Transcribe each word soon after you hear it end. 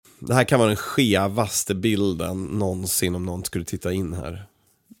Det här kan vara den skevaste bilden någonsin om någon skulle titta in här.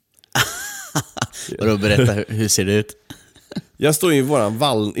 Och då berätta, hur ser det ut? Jag står i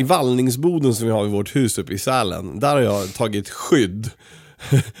i vallningsboden som vi har i vårt hus uppe i Sälen. Där har jag tagit skydd.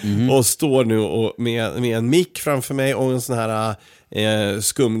 Och står nu med en mick framför mig och en sån här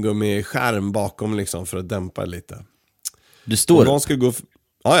skumgummi-skärm bakom liksom, för att dämpa lite. Du står någon ska gå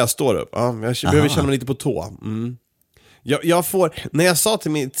ja, jag står upp. Ja, jag behöver känna mig lite på tå. Jag får, när jag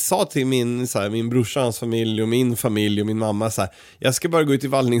sa till min brorsans familj och min familj och min mamma så här, jag ska bara gå ut i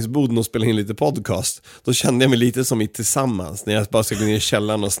vallningsboden och spela in lite podcast. Då kände jag mig lite som i Tillsammans, när jag bara ska gå ner i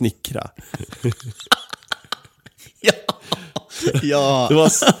källaren och snickra. Ja. Det var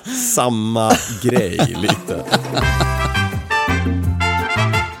samma grej lite.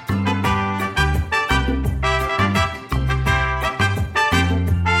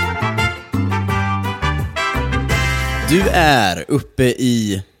 Du är uppe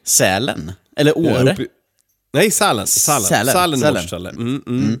i Sälen, eller Åre? Nej, Sälen är vårt ställe.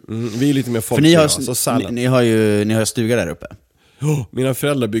 Vi är lite mer folkliga. Ni har ju stuga där uppe. Mina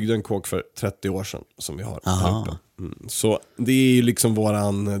föräldrar byggde en kåk för 30 år sedan som vi har här uppe. Så det är ju liksom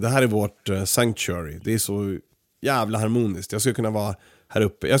det här är vårt sanctuary. Det är så jävla harmoniskt. Jag skulle kunna vara här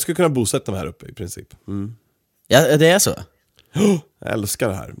uppe. Jag skulle kunna bosätta mig här uppe i princip. Ja, det är så. Jag älskar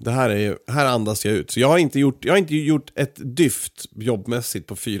det här. Här andas jag ut. Så jag har inte gjort ett dyft jobbmässigt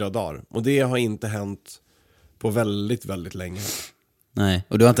på 4 dagar. Och det har inte hänt på väldigt, väldigt länge. Nej,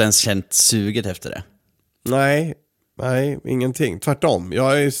 och du har inte ens känt suget efter det? Nej, ingenting. Tvärtom.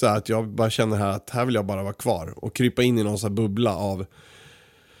 Jag är så här att jag bara känner här att här vill jag bara vara kvar. Och krypa in i någon så här bubbla av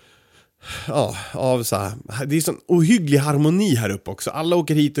så här. Det är sån ohygglig harmoni här uppe också. Alla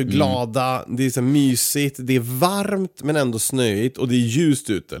åker hit och är glada. Det är så mysigt. Det är varmt men ändå snöigt. Och det är ljust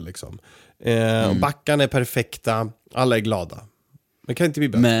ute liksom. Och backarna är perfekta. Alla är glada. Men kan inte bli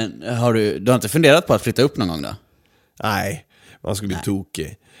bättre. Men du har inte funderat på att flytta upp någon gång då? Nej, man skulle bli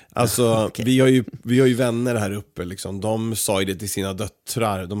tokig. Alltså, vi har ju vänner här uppe liksom. De sa ju det till sina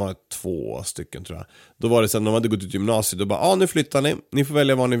döttrar. De har 2 stycken tror jag. Då var det så att de hade gått ut gymnasiet. Då bara, nu flyttar ni. Ni får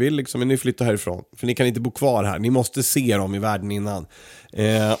välja vad ni vill liksom. Men ni flyttar härifrån. För ni kan inte bo kvar här. Ni måste se dem i världen innan.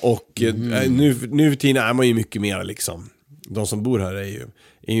 Nu för tiden är man ju mycket mer liksom. De som bor här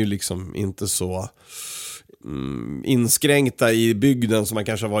är ju liksom inte så inskränkta i bygden som man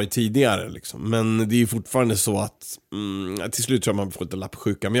kanske har varit tidigare liksom. Men det är ju fortfarande så att till slut tror jag man får lite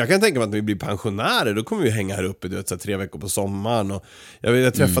lappsjuka. Men jag kan tänka mig att när vi blir pensionärer då kommer vi hänga här uppe, du vet, så 3 veckor på sommaren. Och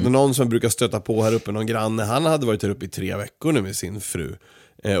jag träffade någon som brukar stöta på här uppe, någon granne. Han hade varit här uppe i 3 veckor nu med sin fru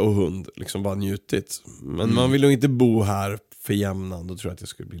och hund, liksom bara njutit. Men man vill ju inte bo här för jämnan. Då tror jag att det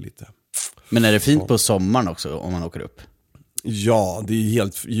skulle bli lite. Men är det fint på sommaren också om man åker upp? Ja, det är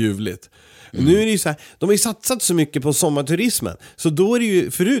helt ljuvligt. Nu är det ju så här, de har ju satsat så mycket på sommarturismen. Så då är det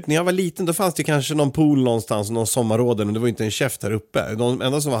ju, förut när jag var liten då fanns det kanske någon pool någonstans, någon sommarråden, och det var inte en käft här uppe. De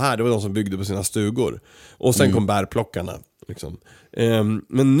enda som var här, det var de som byggde på sina stugor. Och sen kom bärplockarna liksom.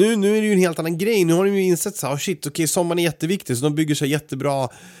 Men nu är det ju en helt annan grej. Nu har de ju insett så här, okej, sommaren är jätteviktig. Så de bygger så jättebra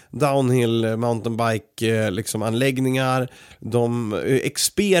downhill mountainbike liksom anläggningar.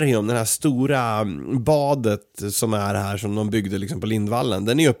 Experium, den här stora badet som är här, som de byggde liksom på Lindvallen,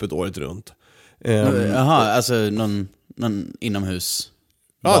 den är öppet året runt. Jaha, alltså någon inomhus.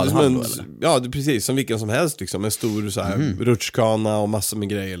 Ja, precis, som vilken som helst liksom, en stor så här rutschkana och massor med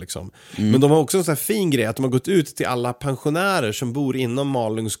grejer liksom. Men de har också en så här fin grej att de har gått ut till alla pensionärer som bor inom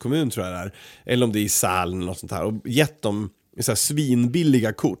Malungs kommun tror jag det är, eller om det är i Sälen eller något sånt här, och gett dem så här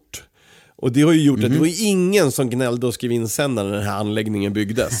svinbilliga kort. Och det har ju gjort att det var ju ingen som gnällde och skrev insändare när den här anläggningen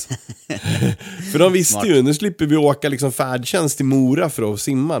byggdes. För de visste ju, nu slipper vi åka liksom färdtjänst till Mora för att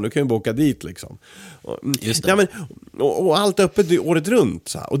simma. Då kan vi bara åka dit liksom. Just det. Ja, men, och allt öppet året runt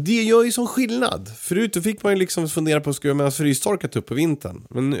så här. Och det gör ju sån skillnad. Förut då fick man ju liksom fundera på, ska man frystorkat upp på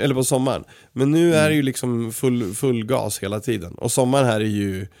vintern eller på sommaren. Men nu är det ju liksom full gas hela tiden. Och sommaren här är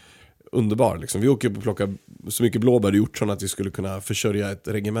ju underbar liksom. Vi åker upp och plockar så mycket blåbär gjort så att vi skulle kunna försörja ett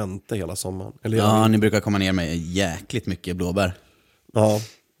regemente hela sommaren. Eller ni brukar komma ner med jäkligt mycket blåbär. Ja,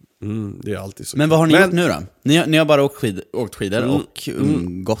 det är alltid så. Men vad har ni gjort nu då? Ni har bara åkt skidor och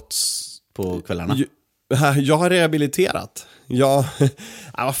umgåtts på kvällarna. Jag har rehabiliterat.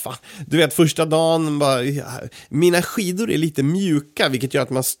 Vad fan. Du vet, första dagen mina skidor är lite mjuka, vilket gör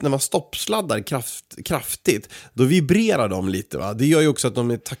att när man stoppsladdar kraftigt, då vibrerar de lite, va? Det gör ju också att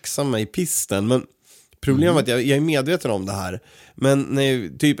de är tacksamma i pisten. Men problemet är att jag är medveten om det här. Men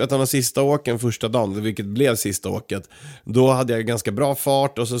när typ ett av de sista åken första dagen, vilket blev sista åket, då hade jag ganska bra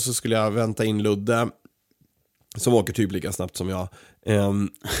fart. Och så skulle jag vänta in Ludde, som åker typ lika snabbt som jag.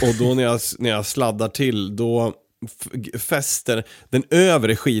 Och då när jag sladdar till, då fäster den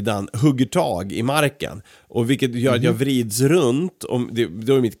övre skidan, hugger tag i marken. Och vilket gör att jag vrids runt, och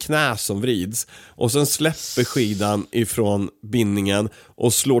då är mitt knä som vrids. Och sen släpper skidan ifrån bindningen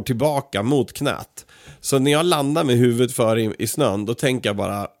och slår tillbaka mot knät. Så när jag landar med huvudet för i snön, då tänker jag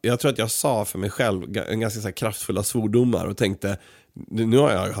bara, jag tror att jag sa för mig själv en ganska så här kraftfulla svordomar och tänkte, nu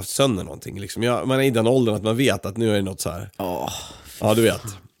har jag haft sönder någonting liksom. Man är i den åldern att man vet att nu är det något så här. Ja, du vet.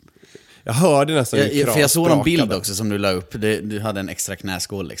 Jag hörde nästan för jag såg en bild också som du la upp. Du hade en extra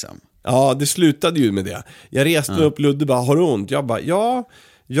knäskål liksom. Ja, det slutade ju med det. Jag reste mig upp, Ludde bara, har du ont? Jag bara, ja,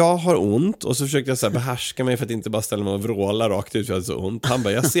 jag har ont. Och så försökte jag så här behärska mig för att inte bara ställa mig och vråla rakt ut för att jag hade så ont. Han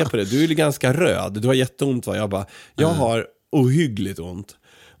bara, jag ser på det, du är ju ganska röd. Du har jätteont, va? Jag bara, jag har ohyggligt ont.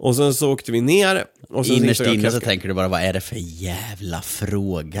 Och sen så åkte vi ner. Och sen innerst inne så tänker du bara, vad är det för jävla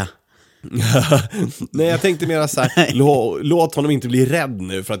fråga? Nej, jag tänkte mer så här, låt honom inte bli rädd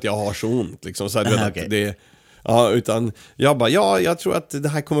nu för att jag har så ont liksom, så här, okay. Det, ja, utan jag bara, jag tror att det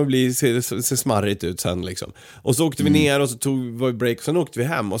här kommer bli se smarrigt ut sen liksom. Och så åkte vi ner och så tog vi break och sen åkte vi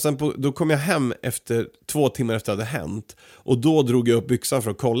hem. Och sen då kom jag hem efter 2 timmar efter att det hade hänt. Och då drog jag upp byxan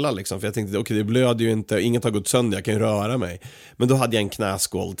för att kolla liksom, för jag tänkte, okej, det blöder ju inte, inget har gått sönder, jag kan ju röra mig. Men då hade jag en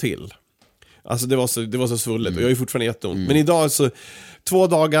knäskål till. Alltså det var så svullet och jag är fortfarande jätteont. Men idag så 2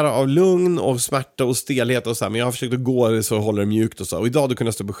 dagar av lugn och smärta och stelhet och så här, men jag har försökt att gå så håller det mjukt och så. Och idag då kunde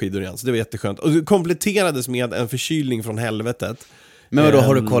jag stå på skidor igen, så det var jätteskönt. Och det kompletterades med en förkylning från helvetet. Men då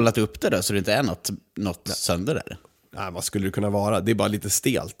har du kollat upp det då, så det inte är något sönder där? Nej, vad skulle det kunna vara? Det är bara lite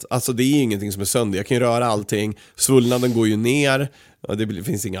stelt. Alltså det är ingenting som är sönder. Jag kan ju röra allting. Svullnaden går ju ner. Ja, det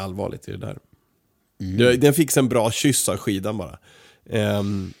finns inget allvarligt i det där. Den fick en bra kyss av skidan bara.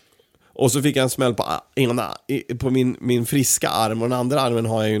 Och så fick jag en smäll på min friska arm. Och den andra armen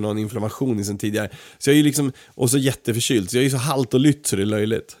har jag ju någon inflammation i sen tidigare. Så jag är ju liksom, och så jätteförkyld. Så jag är ju så halt och lytt så det är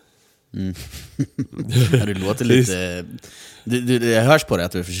löjligt. Ja, du låter lite... Det hörs på dig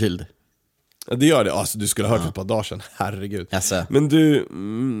att du är förkyld. Ja, det gör det. Alltså, du skulle ha hört för ett par dagar sedan. Herregud. Alltså. Men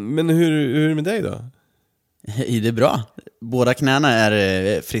hur är det med dig då? Det är bra. Båda knäna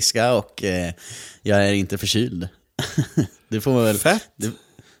är friska och jag är inte förkyld. Det får väl... Fett.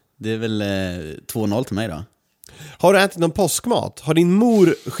 Det är väl 2-0 till mig då. Har du ätit någon påskmat? Har din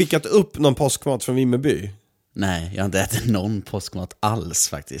mor skickat upp någon påskmat från Vimmerby? Nej, jag har inte ätit någon påskmat alls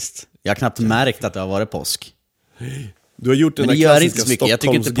faktiskt. Jag har knappt märkt att det har varit påsk. Du har gjort den där klassiska Stockholmsgrejen. Jag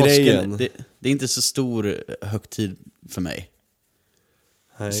tycker inte påsken, det är inte så stor högtid för mig.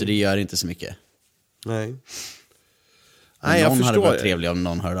 Nej. Så det gör inte så mycket. Nej. Nej, någon hade varit trevlig om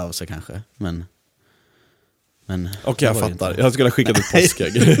någon hörde av sig kanske. Men okej, jag fattar. Jag skulle ha skickat ett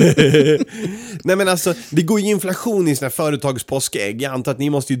påskägg. Nej, men alltså, det går ju inflation i såna här företagspåskägg. Jag antar att ni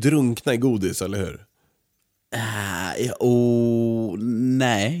måste ju drunkna i godis, eller hur?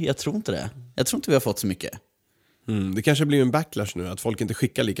 Nej, jag tror inte det. Jag tror inte vi har fått så mycket. Det kanske blir en backlash nu, att folk inte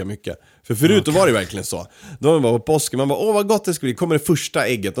skickar lika mycket. För förut då var det verkligen så. Då var man på påsken, man bara, åh vad gott det skulle bli. Kommer det första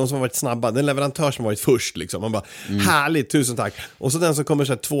ägget, de som har varit snabba, den leverantör som har varit först liksom. Man bara, härligt, tusen tack. Och så den som kommer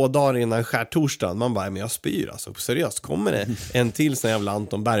så här 2 dagar innan skärtorsdagen, man bara, men jag spyr alltså, seriöst. Kommer det en till sån jävla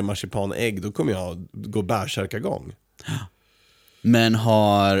Anton Berg-marsipan-ägg, då kommer jag gå bärsärkagång. Men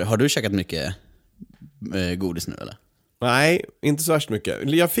har du käkat mycket godis nu eller? Nej, inte så värst mycket.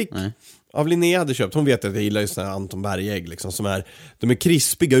 Jag fick... Nej. Av Linnea hade köpt, hon vet att jag gillar ju såna här Anton Berg-ägg liksom, som de är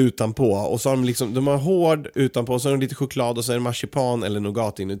krispiga utanpå och så har de har hård utanpå och så har de lite choklad och så är det marsipan eller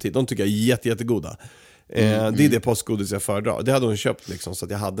nougat inuti. De tycker jag är jättegoda. Det är det påskgodis jag föredrar. Det hade hon köpt liksom, så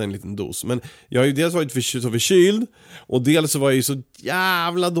att jag hade en liten dos. Men jag har ju dels varit så förkyld och dels så var jag ju så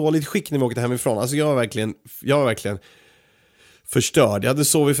jävla dåligt skick när vi åkte hemifrån. Alltså jag var verkligen förstörd. Jag hade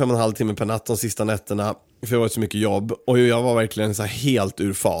sovit 5,5 timmar per natt de sista nätterna, för det var så mycket jobb. Och jag var verkligen så här helt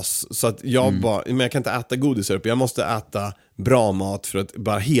ur fas. Så att men jag kan inte äta godis här uppe. Jag måste äta bra mat för att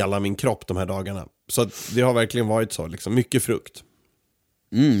bara hela min kropp de här dagarna. Så att det har verkligen varit så liksom. Mycket frukt.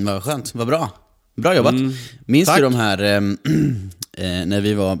 Vad skönt, vad bra. Bra jobbat. Minns du de här när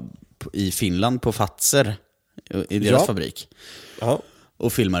vi var i Finland på Fazer i deras fabrik? Ja.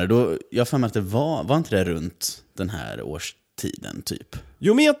 Och filmade då, jag får mig att det var inte det runt den här årstiden typ.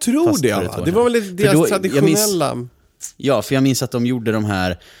 Jo, men jag tror fast det, va? Det var väl deras traditionella... för jag minns att de gjorde de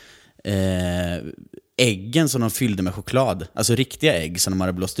här äggen som de fyllde med choklad. Alltså riktiga ägg som de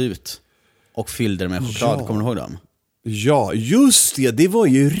hade blåst ut och fyllde med choklad. Ja. Kommer du ihåg dem? Ja, just det. Det var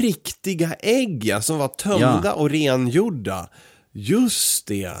ju riktiga ägg som var tömda och rengjorda. Just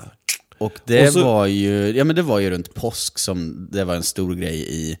det. Och det var ju det var ju runt påsk som det var en stor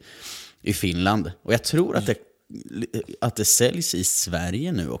grej i Finland. Och jag tror att det säljs i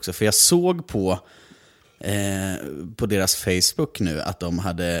Sverige nu också. För jag såg på deras Facebook nu att de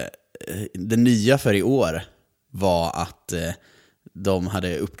hade det nya för i år. var att de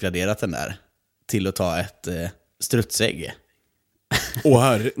hade uppgraderat den där till att ta ett strutsägg.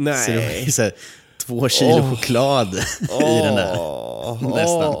 Nej. Så det var ju så här 2 kilo choklad i den där.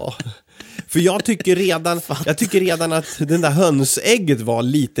 Nästan. För jag tycker redan att den där hönsägget var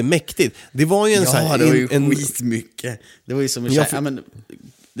lite mäktigt. Det var ju en så här... det var ju skitmycket. Det var ju som en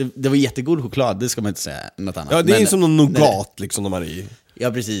det var jättegod choklad, det ska man inte säga något annat. Ja, det är ju som någon nougat liksom de har i.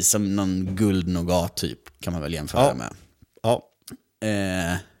 Ja, precis, som någon guldnougat typ, kan man väl jämföra med. Ja.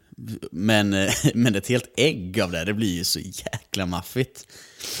 Men ett helt ägg av det blir ju så jäkla maffigt.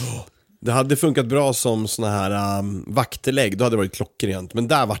 Det hade funkat bra som såna här vaktelägg, då hade det varit klockrent. Men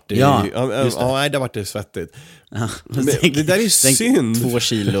där vart det nej, där vart det svettigt. Ja, men, det där är synd. 2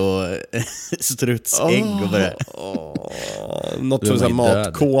 kilo strutsägg och bara... Något för en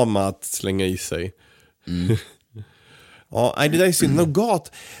matkoma att slänga i sig. Ja, nej, det där är synd.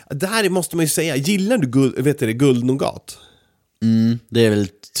 Nougat, där måste man ju säga, gillar du guldnougat? Det är väl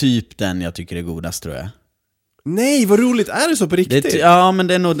typ den jag tycker är godast, tror jag. Nej, vad roligt. Är det så på riktigt? Ja, men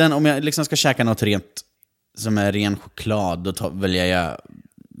det är nog den. Om jag liksom ska käka något rent som är ren choklad, då väljer jag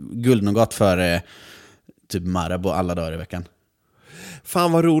guldnougat för typ Marabou alla dagar i veckan.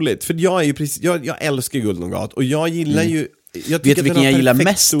 Fan vad roligt. För jag är ju precis, jag älskar guldnougat. Och jag gillar ju... Vet du vilken jag gillar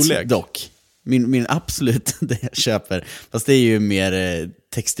mest storlek dock? Min absolut det jag köper. Fast det är ju mer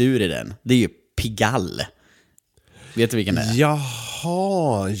textur i den. Det är ju Pigalle. Vet du vilken det är?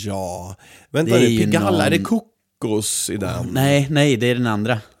 Jaha, ja. Vänta nu, Pigalle, är det kokos i den? Nej, det är den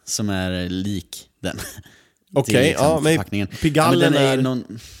andra som är lik den. Okej, liksom ja, men Pigalle är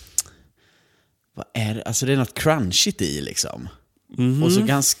någon... Vad är det? Alltså det är något crunchigt i liksom. Och så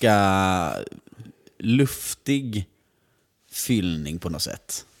ganska luftig fyllning på något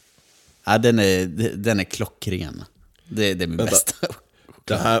sätt. Ja, den är klockren. Det är min bästa.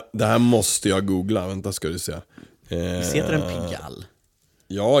 Det här måste jag googla. Vänta, ska du se. Visst heter den Pigalle?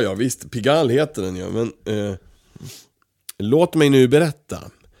 Ja, visst. Pigalle heter den, ja. Men låt mig nu berätta.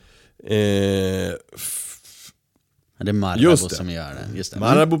 Det är Marabou som gör den. Just det.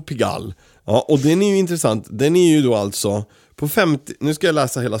 Marabou Pigalle. Ja, och den är ju intressant. Den är ju då alltså på 50... Nu ska jag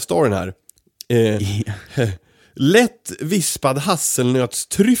läsa hela storyn här. Lätt vispad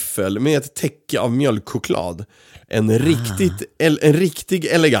hasselnötstryffel med ett täcke av mjölkchoklad. En riktig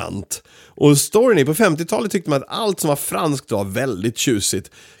elegant. Och storyn är på 50-talet tyckte man att allt som var franskt var väldigt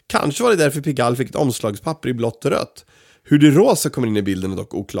tjusigt. Kanske var det därför Pigalle fick ett omslagspapper i blått och rött. Hur det rosa kommer in i bilden är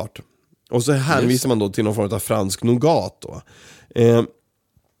dock oklart. Och så hänvisar man då till någon form av fransk nougat då.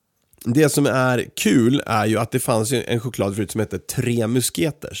 Det som är kul är ju att det fanns en choklad förut som heter Tre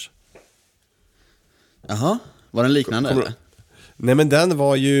Musketers. Jaha, var den liknande eller? Nej, men det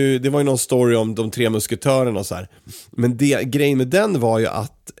var ju någon story om de 3 musketörerna och så här. Men grejen med den var ju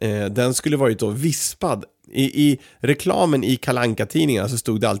att den skulle varit då vispad. I reklamen i Kalle Anka-tidningarna så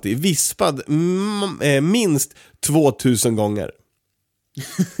stod det alltid vispad minst 2000 gånger.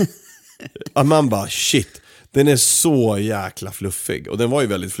 Och man bara, shit, den är så jäkla fluffig. Och den var ju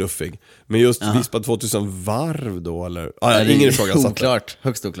väldigt fluffig. Men just vispad 2000 varv då, eller? Ingen ifrågasatte. Oklart,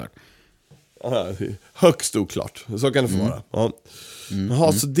 högst oklart. Högst oklart, så kan det få vara. Ja.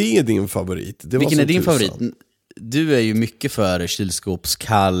 Jaha, så det är din favorit. Vilken är din favorit? Du är ju mycket för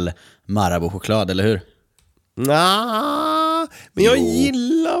kylskåpskall Marabou-choklad, eller hur? Nej, men jag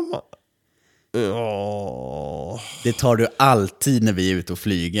gillar... Det tar du alltid när vi är ute och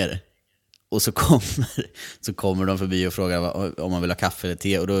flyger. Och så kommer de förbi och frågar om man vill ha kaffe eller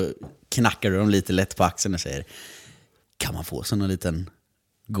te. Och då knackar du dem lite lätt på axeln och säger: kan man få sån en liten...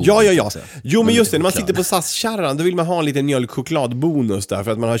 Ja. Jo, men just det, när man sitter på SAS-kärran då vill man ha en liten mjölkchokladbonus där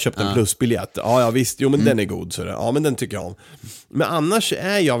för att man har köpt en plusbiljett. Ja, visst. Jo, men den är god så det. Ja, men den tycker jag om. Men annars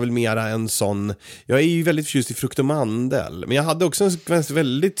är jag väl mera en sån... Jag är ju väldigt förtjust i frukt och mandel. Men jag hade också en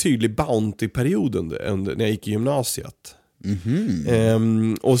väldigt tydlig Bounty-period under när jag gick i gymnasiet.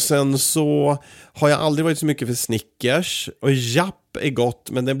 Och sen så har jag aldrig varit så mycket för Snickers. Och Japp är gott,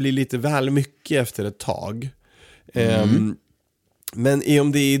 men det blir lite väl mycket efter ett tag. Men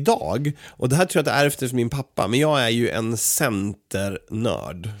om det är idag, och det här tror jag att det är efter min pappa, men jag är ju en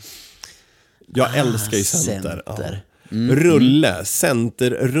centernörd. Jag älskar ju center. Rulle,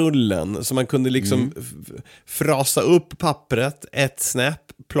 centerrullen, så man kunde liksom frasa upp pappret, ett snäpp,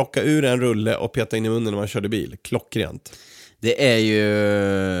 plocka ur en rulle och peta in i munnen när man körde bil. Klockrent. Det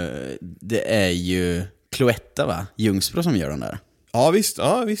är ju Cloetta, va? Ljungsbro som gör den där. Ja, visst.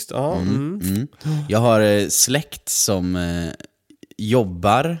 Jag har släkt som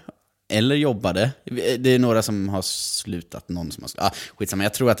jobbar eller jobbade. Det är några som har slutat, någon som har skitsamma.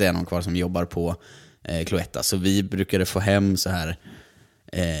 Jag tror att det är någon kvar som jobbar på Cloetta. Så vi brukade få hem så här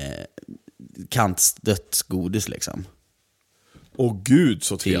kantstött godis liksom. Åh gud,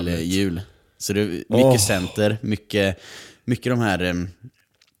 så trevligt. Till jul. Så det är mycket center, mycket de här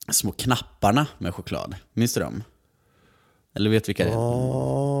små knapparna med choklad. Minns du dem? Eller vet vilka det är?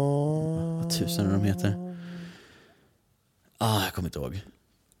 Vad tusen är de heter? Jag kommer inte ihåg.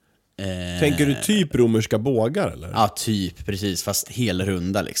 Tänker du typ romerska bågar eller? Ja, typ, precis. Fast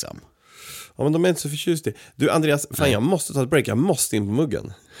helrunda liksom. Ja, men de är inte så förtjust i. Du Andreas, fan jag måste ta ett break. Jag måste in på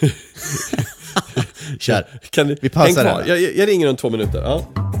muggen. Kör. Vi pausar här. Jag ringer om 2 minuter. Ja.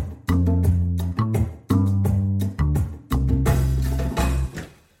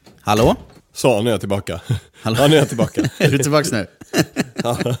 Hallå? Så, nu är jag tillbaka. Hallå? Ja, nu är jag tillbaka. Är du tillbaka nu?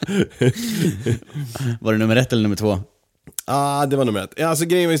 Var det nummer 1 eller nummer 2? Det var nummer 1. Alltså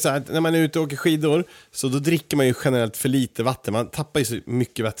grejen är så här att när man är ute och åker skidor så då dricker man ju generellt för lite vatten. Man tappar ju så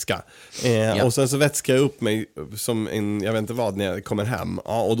mycket vätska. Och sen så vätskar jag upp mig som en, jag vet inte vad, när jag kommer hem.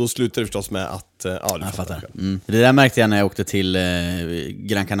 Och då slutar det förstås med att... jag fattar. Det där märkte jag när jag åkte till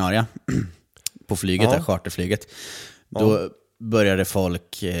Gran Canaria. På flyget, där charterflyget. Då började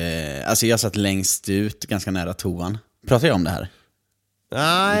folk... alltså jag satt längst ut, ganska nära toan. Pratar jag om det här?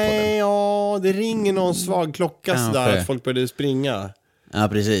 Nej, det ringer någon svag klocka sådär att folk började springa. Ja,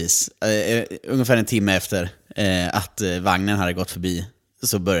 precis. Ungefär en timme efter att vagnen hade gått förbi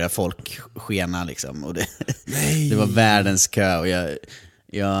så började folk skena liksom. Och det var världens kö och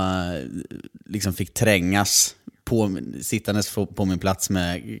jag liksom fick trängas sittandes på min plats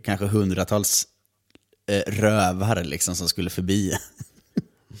med kanske hundratals rövar liksom som skulle förbi.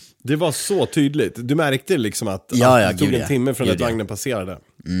 Det var så tydligt. Du märkte liksom att det tog en timme från att vagnen passerade.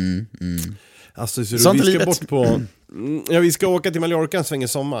 Alltså, så vi ska bort på... vi ska åka till Mallorca en sväng i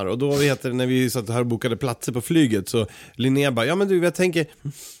sommar. Och då när vi satt här och bokade platser på flyget så Linnea bara, jag tänker...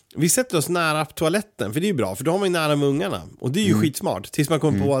 Vi sätter oss nära toaletten, för det är ju bra. För då har man ju nära med ungarna. Och det är ju skitsmart. Tills man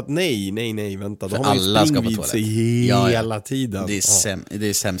kommer på att nej, vänta. Då har man ju spring vid sig hela tiden. Det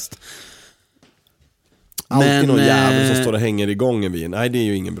är sämst. Alltid någon jävel som står och hänger i gången vid. Nej, det är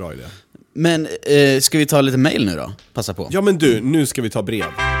ju ingen bra idé. Men ska vi ta lite mail nu då? Passa på. Ja, men du, nu ska vi ta brev.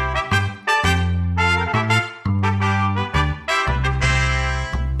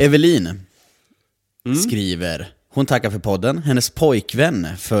 Evelin skriver... Hon tackar för podden. Hennes pojkvän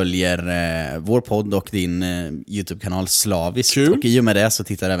följer vår podd och din YouTube-kanal slaviskt. Kul. Och i och med det så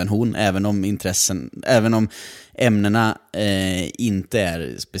tittar även hon, även om ämnena inte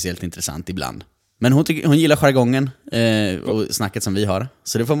är speciellt intressant ibland. Men hon gillar jargongen och snacket som vi har.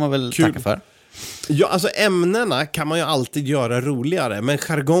 Så det får man väl tacka för. Ja, alltså ämnena kan man ju alltid göra roligare. Men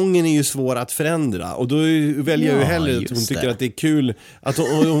jargongen är ju svår att förändra. Och då väljer jag ju hellre att hon tycker att det är kul. Att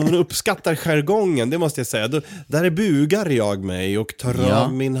hon uppskattar jargongen, det måste jag säga. Där bugar jag mig och tar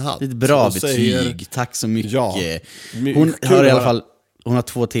av min hatt. Det är ett bra betyg, tack så mycket. Ja, hon har i alla fall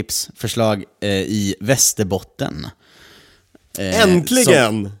 2 förslag i Västerbotten.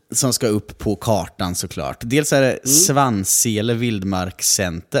 Äntligen! Som ska upp på kartan såklart. Dels är det Svansele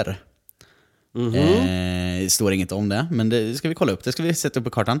Vildmarkscenter. Det står inget om det, men det ska vi kolla upp. Det ska vi sätta upp på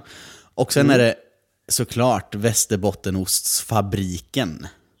kartan. Och sen är det såklart Västerbottenostsfabriken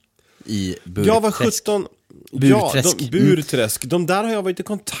i Burträsk. Ja, vad 17... Burträsk. De där har jag varit i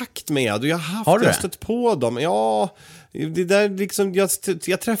kontakt med och jag har stött på dem. Ja, det där liksom,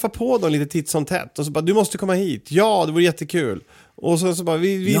 jag träffar på dem lite titt som tätt och så bara, du måste komma hit. Ja, det vore jättekul. Och så bara,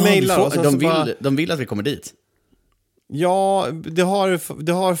 vi mejlar. Och de vill att vi kommer dit. Ja, det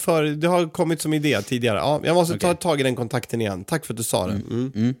har kommit som idé tidigare. Ja, jag måste ta tag i den kontakten igen. Tack för att du sa det.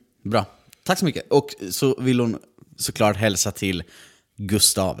 Bra. Tack så mycket. Och så vill hon såklart hälsa till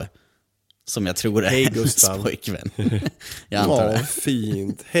Gustav, som jag tror är hennes pojkvän. Jag antar det.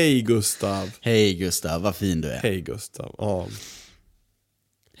 Fint. Hej Gustav. Hej Gustav, vad fin du är. Hej Gustav. Ja.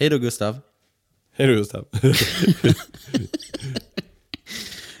 Hej då Gustav. Hej då Gustav.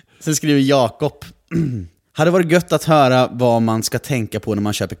 Sen skriver Jakob. Hade varit gött att höra vad man ska tänka på när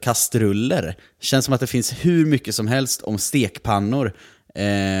man köper kastruller. Känns som att det finns hur mycket som helst om stekpannor.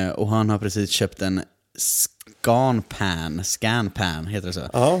 Och han har precis köpt en Scanpan heter det så?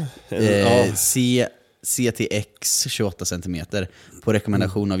 Ja. CTX 28 cm på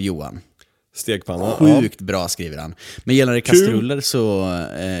rekommendation av Johan. Stekpanna. Sjukt bra skriver han. Men gällande kastruller så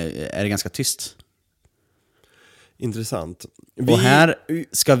är det ganska tyst. Intressant. Och här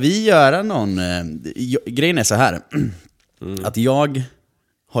ska vi göra någon... grejen är så här. Att jag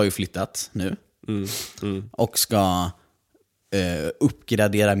har ju flyttat nu. Och ska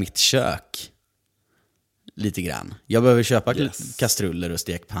uppgradera mitt kök lite grann. Jag behöver köpa kastruller och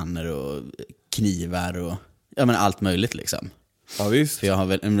stekpannor och knivar och allt möjligt liksom. Ja, visst. För jag har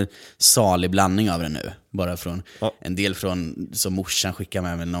väl en salig blandning av det nu. Bara från en del från som morsan skickade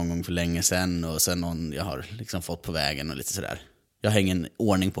med mig någon gång för länge sedan. Och sen någon jag har liksom fått på vägen och lite sådär. Jag har ingen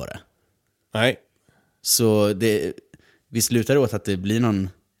ordning på det. Nej. Så vi slutar åt att det blir någon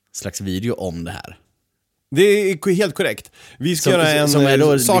slags video om det här. Det är helt korrekt. Vi ska göra en saker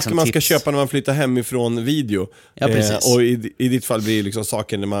liksom man ska köpa när man flyttar hemifrån video. Ja, precis. Och i ditt fall blir det liksom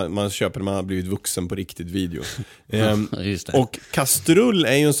saker när man köper när man har blivit vuxen på riktigt video. Just det. Och kastrull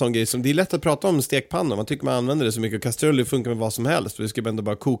är ju en sån grej som det är lätt att prata om stekpannor. Man tycker man använder det så mycket. Kastrull funkar med vad som helst, för det ska ändå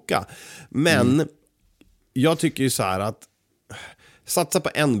bara koka. Men jag tycker ju så här att satsa på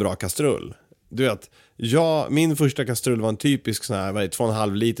en bra kastrull. Du vet, min första kastrull var en typisk sån här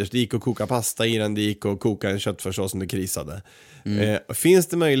 2,5 liters. Det gick att koka pasta i den, det gick att koka en köttfärssås som det krisade. Finns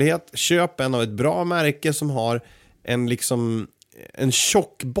det möjlighet, köp en av ett bra märke som har en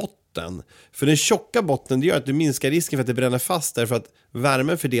tjock botten. För den tjocka botten, det gör att du minskar risken för att det bränner fast, därför att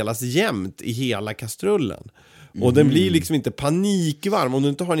värmen fördelas jämnt i hela kastrullen. Och den blir liksom inte panikvarm om du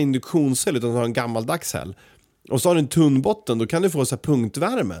inte har en induktionscell utan du har en gammaldags häll. Och så har du en tunn botten, då kan du få så här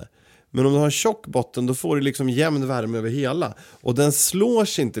punktvärme. Men om du har en tjock botten, då får du liksom jämn värme över hela. Och den slår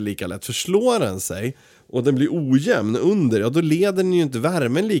sig inte lika lätt. För slår den sig och den blir ojämn under, då leder den ju inte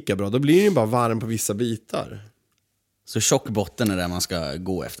värmen lika bra. Då blir den ju bara varm på vissa bitar. Så tjock botten är det man ska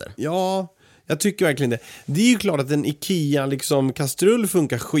gå efter? Ja, jag tycker verkligen det. Det är ju klart att en Ikea kastrull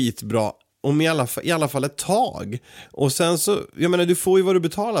funkar skitbra om i alla fall ett tag. Och sen så, jag menar, du får ju vad du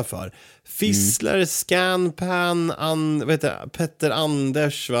betalar för. Fissler, Scanpan, Petter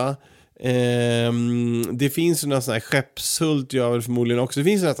Anders, va? Det finns ju några sådana här Skeppshult, gör väl förmodligen också. Det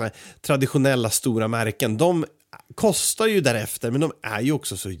finns ju några traditionella stora märken. De kostar ju därefter, men de är ju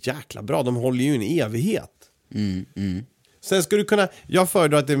också så jäkla bra. De håller ju en evighet. Sen ska du kunna, jag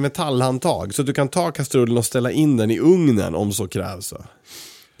föredrar att det är metallhandtag, så att du kan ta kastrullen och ställa in den i ugnen om så krävs.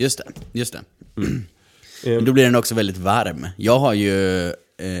 Just det. Men då blir den också väldigt varm. Jag har ju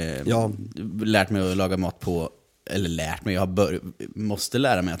lärt mig att laga mat på, måste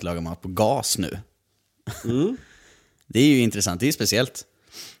lära mig att laga mat på gas nu. Det är ju intressant, det är speciellt.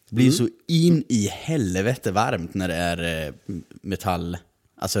 Det blir så in i helvete varmt när det är metall,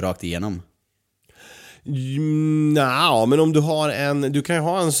 alltså rakt igenom. Men om du kan ju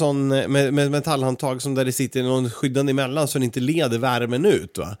ha en sån med metallhandtag som där det sitter någon skyddande emellan så den inte leder värmen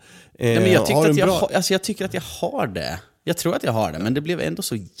ut, va? Men jag tycker att jag har det. Jag tror att jag har det, men det blev ändå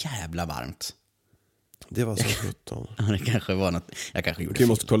så jävla varmt. Det var så sjutton. Ja, det kanske var något. Jag kanske gjorde. Vi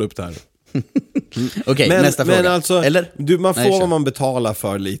måste kolla upp det här. Okej, nästa fråga. Men alltså, eller? Man får vad man betalar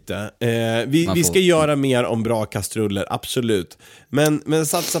för lite. Vi ska göra mer om bra kastruller, absolut. Men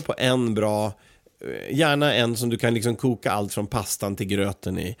satsa på en bra, gärna en som du kan liksom koka allt från pastan till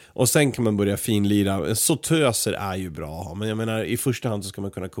gröten i. Och sen kan man börja finlira. Sautöser är ju bra att ha, men jag menar, i första hand så ska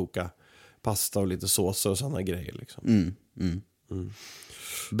man kunna koka pasta och lite såser och sådana grejer liksom.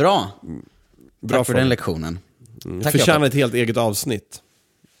 Bra. Tack för den lektionen. Förtjänar ett helt eget avsnitt.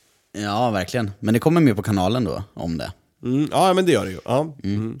 Ja, verkligen. Men det kommer med på kanalen då, om det. Ja, men det gör det ju. Ja.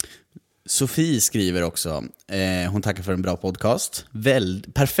 Sofie skriver också, hon tackar för en bra podcast.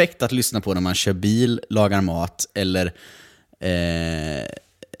 Perfekt att lyssna på när man kör bil, lagar mat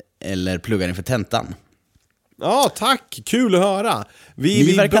eller pluggar inför tentan. Ja, tack. Kul att höra.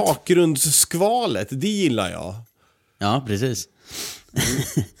 Vi bakgrundsskvalet, det gillar jag. Ja, precis.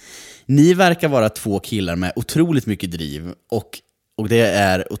 Ni verkar vara 2 killar med otroligt mycket driv och det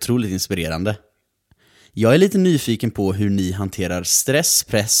är otroligt inspirerande. Jag är lite nyfiken på hur ni hanterar stress,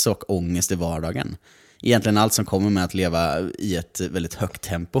 press och ångest i vardagen. Egentligen allt som kommer med att leva i ett väldigt högt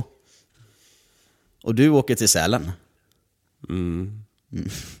tempo. Och du åker till Sälen.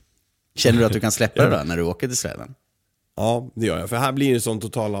 Känner du att du kan släppa det då när du åker till Sälen? Ja, det gör jag. För här blir det sån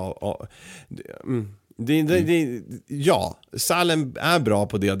total... Ja, Sälen är bra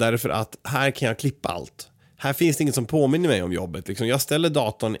på det därför att här kan jag klippa allt. Här finns det inget som påminner mig om jobbet. Liksom, jag ställer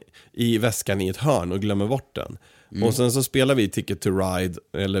datorn i väskan i ett hörn och glömmer bort den. Och sen så spelar vi Ticket to Ride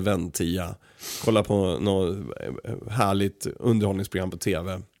eller Ventia. Kollar på något härligt underhållningsprogram på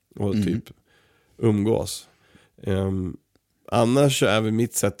tv och typ umgås. Annars så är väl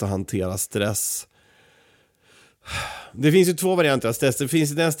mitt sätt att hantera stress. Det finns ju 2 varianter av stress. Det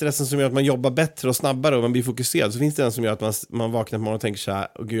finns den stressen som gör att man jobbar bättre och snabbare och man blir fokuserad. Så finns det den som gör att man vaknar på morgonen och tänker så här: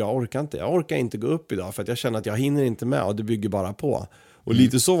 gud, jag orkar inte gå upp idag för att jag känner att jag hinner inte med och det bygger bara på. Och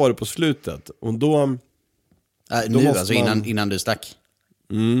lite så var det på slutet. Och då nu alltså innan du stack.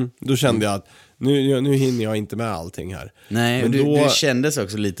 Då kände jag att nu hinner jag inte med allting här. Nej, men du kändes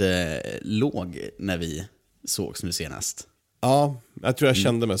också lite låg när vi sågs nu senast. Ja, jag tror jag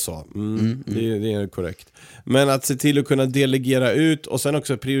kände mig så. Det är korrekt. Men att se till att kunna delegera ut och sen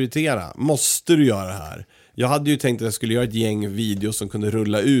också prioritera. Måste du göra det här? Jag hade ju tänkt att jag skulle göra ett gäng videos som kunde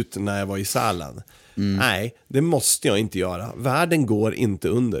rulla ut när jag var i Sälen. Nej, det måste jag inte göra. Världen går inte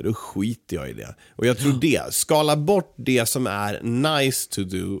under, då skiter jag i det. Och jag tror skala bort det som är nice to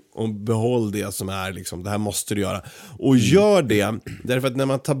do och behåll det som är liksom, det här måste du göra. Och gör det, därför att när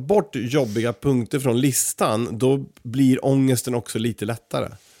man tar bort jobbiga punkter från listan, då blir ångesten också lite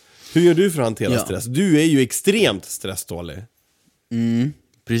lättare. Hur gör du för att hantera stress? Du är ju extremt stressdålig.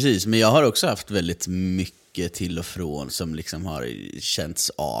 Precis, men jag har också haft väldigt mycket till och från som liksom har känts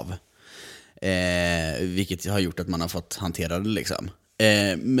av. Vilket har gjort att man har fått hantera det liksom.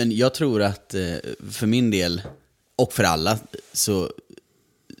 Men jag tror att för min del och för alla så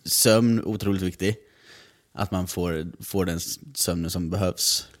sömn otroligt viktig. Att man får den sömnen som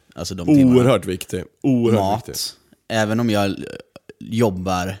behövs. Alltså de timmarna. Oerhört viktig. Oerhört viktig. Även om jag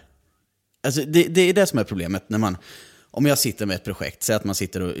jobbar. Alltså det är det som är problemet när om jag sitter med ett projekt, säg att man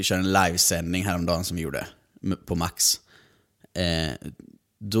sitter och kör en livesändning häromdagen som vi gjorde på Max.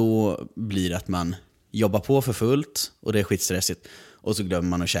 Då blir det att man jobbar på för fullt och det är skitstressigt. Och så glömmer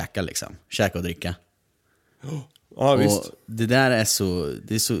man att käka liksom. Käka och dricka. Ja, visst. Och det där är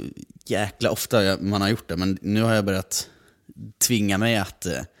så jäkla ofta man har gjort det. Men nu har jag börjat tvinga mig att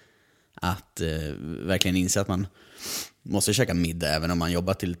verkligen inse att man måste käka middag även om man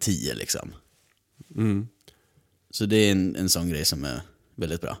jobbar till 10 liksom. Så det är en sån grej som är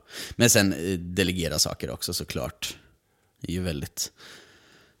väldigt bra. Men sen delegera saker också såklart. Det är ju väldigt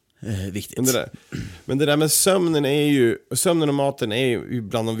viktigt. Men det där med sömnen och maten är ju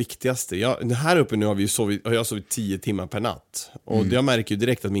bland de viktigaste. Här uppe nu har jag sovit 10 timmar per natt. Och jag märker ju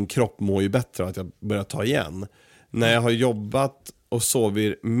direkt att min kropp mår ju bättre och att jag börjar ta igen. När jag har jobbat och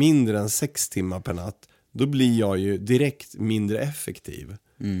sover mindre än 6 timmar per natt, då blir jag ju direkt mindre effektiv.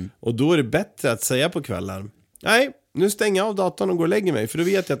 Och då är det bättre att säga på kvällen: nej, nu stänger jag av datorn och går och lägger mig. För då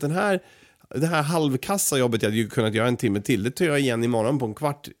vet jag att det här halvkassa jobbet jag hade ju kunnat göra en timme till. Det tar jag igen imorgon på en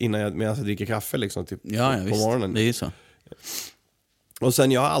kvart medan jag dricker kaffe liksom, typ, på morgonen. Det är ju så. Och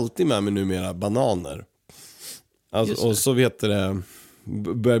sen jag har alltid med mig numera bananer. Alltså, och så vet det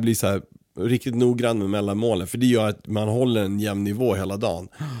börjar bli så här riktigt noggrann med mellanmålen. För det gör att man håller en jämn nivå hela dagen.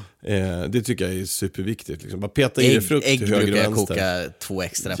 Det tycker jag är superviktigt liksom. Bara peta i det frukt till höger och vänster. Ägg brukar jag koka 2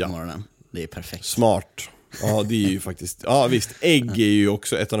 extra på morgonen. Det är perfekt. Smart. Ja, det är ju faktiskt. Ja, visst. Ägg är ju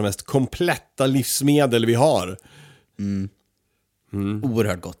också ett av de mest kompletta livsmedel vi har.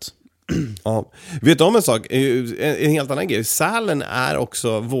 Oerhört gott. Ja. Vet du om en sak? En helt annan grej. Sälen är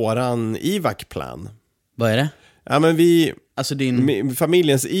också våran evac-plan. Vad är det? Ja, men alltså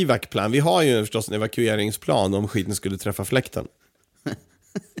familjens evac-plan. Vi har ju förstås en evakueringsplan om skiten skulle träffa fläkten.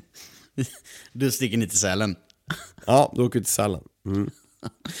 Du sticker ner till Sälen. Ja, då åker vi till Sälen.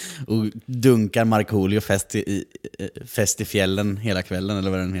 Och dunkar Markoolio fest i fjällen hela kvällen, eller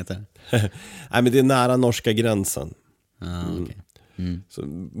vad den heter. Nej, men det är nära norska gränsen. Okay. Så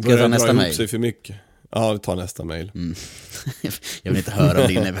börjar ta nästa dra ihop sig för mycket. Ja, vi tar nästa mejl. Jag vill inte höra om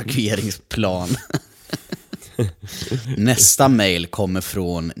din evakueringsplan. Nästa mejl kommer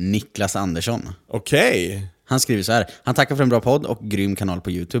från Niklas Andersson. Okej. Han skriver så här: han tackar för en bra podd och grym kanal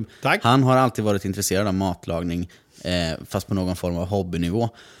på YouTube. Tack. Han har alltid varit intresserad av matlagning, fast på någon form av hobbynivå.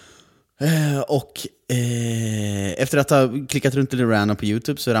 Och efter att ha klickat runt lite random på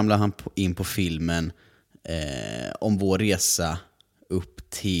YouTube så ramlar han in på filmen om vår resa upp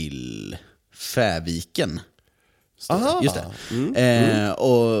till Fäviken. Just det.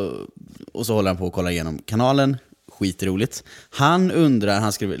 Och så håller han på att kolla igenom kanalen. Skitroligt. Han undrar,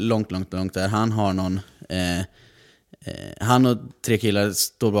 han skriver långt där, han har någon han och 3 killar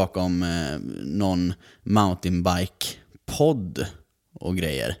står bakom någon mountainbike-podd och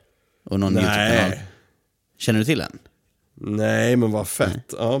grejer. Och någon YouTube-kanal. Känner du till den? Nej, men vad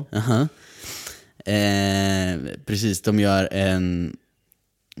fett. Ja. Precis, de gör en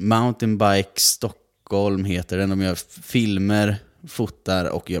Mountainbike Stockholm heter den. De gör filmer, fotar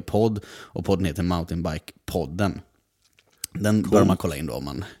och gör podd. Och podden heter Mountainbike-podden. Den bör man kolla in då om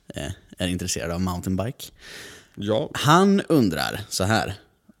man är intresserad av mountainbike. Ja. Han undrar så här,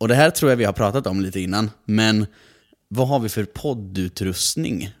 och det här tror jag vi har pratat om lite innan, men vad har vi för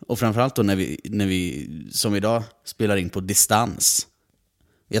poddutrustning? Och framförallt då när vi som idag spelar in på distans.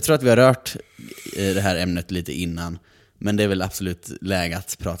 Jag tror att vi har rört det här ämnet lite innan, men det är väl absolut läge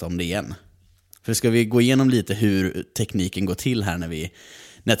att prata om det igen. För ska vi gå igenom lite hur tekniken går till här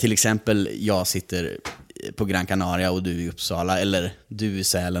när till exempel jag sitter på Gran Canaria och du i Uppsala, eller du i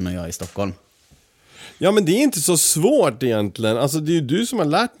Sälen och jag i Stockholm. Ja, men det är inte så svårt egentligen. Alltså det är ju du som har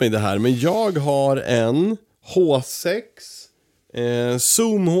lärt mig det här, men jag har en H6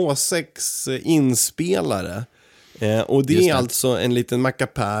 Zoom H6 inspelare. Och det är alltså en liten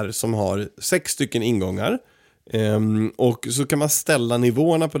mackapär som har 6 stycken ingångar. Och så kan man ställa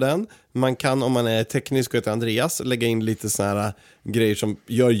nivåerna på den. Man kan, om man är teknisk och heter Andreas, lägga in lite såna här grejer som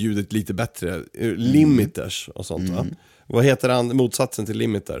gör ljudet lite bättre. Limiters och sånt va? Vad heter motsatsen till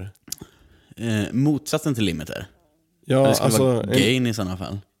limiter? Motsatsen till limiter? Ja, det skulle vara gain i sådana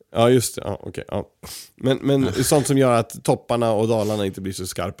fall. Ja, just det. Ja, okej. Ja. Men sånt som gör att topparna och dalarna inte blir så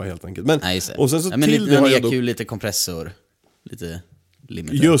skarpa helt enkelt. Men, och sen så men till lite, det har jag då... lite kompressor, lite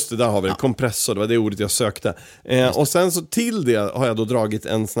limiter. Just det, där har vi det. Kompressor, det var det ordet jag sökte. Och sen så till det har jag då dragit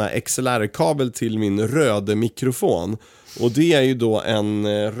en sån här XLR-kabel till min Röde-mikrofon. Och det är ju då en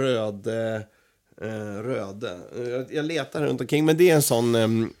Röde... Jag letar runt omkring, men det är en sån...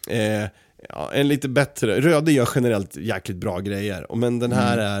 en lite bättre. Röde gör generellt jäkligt bra grejer. Men den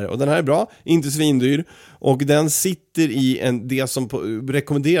här är bra, inte svindyr. Och den sitter i det som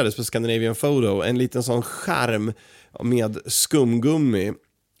rekommenderades på Scandinavian Photo, en liten sån skärm med skumgummi.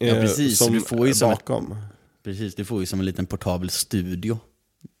 Ja, precis. Som du får ju bakom. Precis, du får ju som en liten portabel studio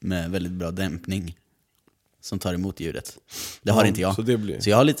med väldigt bra dämpning som tar emot ljudet. Det har inte jag. Så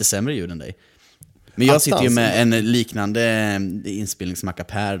jag har lite sämre ljud än dig. Men jag sitter ju med en liknande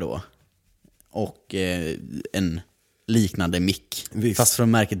inspelningsmackapär då. Och en liknande mick. Fast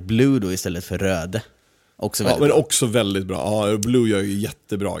från märket Blue då istället för Röde. Också väldigt men också väldigt bra. Ja, Blue gör ju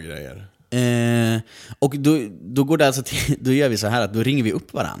jättebra grejer. Och då går det alltså till, då gör vi så här att då ringer vi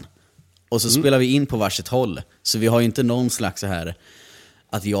upp varann. Och så spelar vi in på varsitt håll. Så vi har ju inte någon slags så här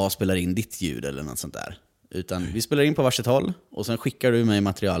att jag spelar in ditt ljud eller något sånt där. Utan vi spelar in på varsitt håll och sen skickar du mig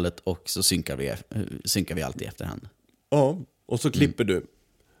materialet och så synkar vi allt i efterhand. Ja, och så klipper du.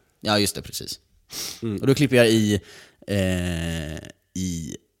 Ja, just det, precis. Och då klipper jag i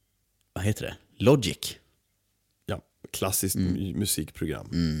vad heter det? Logic. Ja, klassiskt musikprogram.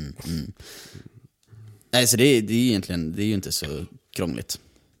 Nej, så det är egentligen, det är ju inte så krångligt.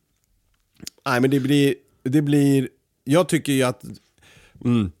 Nej, men det blir jag tycker ju att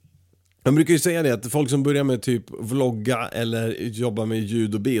man brukar ju säga det att folk som börjar med typ vlogga eller jobba med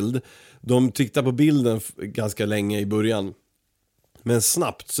ljud och bild, de tittar på bilden ganska länge i början. Men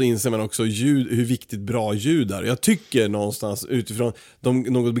snabbt så inser man också hur viktigt bra ljud är. Jag tycker någonstans utifrån de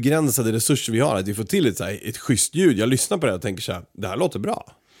något begränsade resurser vi har att vi får till ett schysst ljud. Jag lyssnar på det och tänker så här, det här låter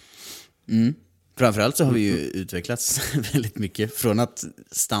bra. Framförallt så har vi ju utvecklats väldigt mycket. Från att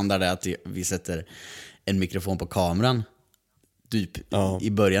standard är att vi sätter en mikrofon på kameran. Typ i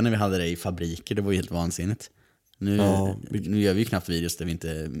början när vi hade det i fabriker, det var ju helt vansinnigt. Nu gör vi ju knappt videos där vi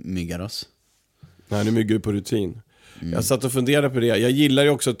inte myggar oss. Nej, nu myggar vi på rutin. Jag satt och funderade på det. Jag gillar ju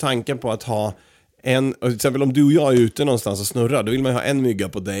också tanken på att ha till exempel om du och jag är ute någonstans och snurrar, då vill man ha en mygga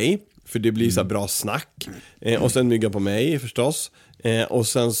på dig, för det blir så här bra snack. Och sen mygga på mig förstås. Och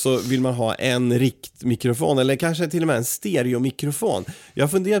sen så vill man ha en riktmikrofon, eller kanske till och med en stereomikrofon.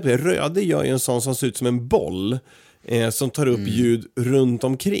 Jag funderar på det. Röde gör ju en sån som ser ut som en boll som tar upp ljud runt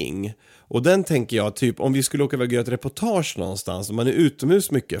omkring. Och den tänker jag, typ om vi skulle åka iväg och göra ett reportage någonstans, om man är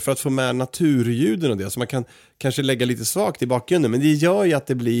utomhus mycket, för att få med naturljuden och det, så man kan kanske lägga lite svagt i bakgrunden, men det gör ju att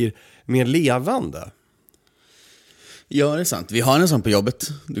det blir mer levande. Ja, det är sant. Vi har en sån på jobbet.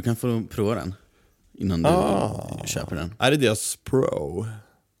 Du kan få prova den innan du köper den. Är det deras Pro?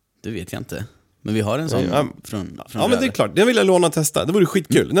 Det vet jag inte. Men vi har en sån från ja, men det är klart. Den vill jag låna och testa. Det vore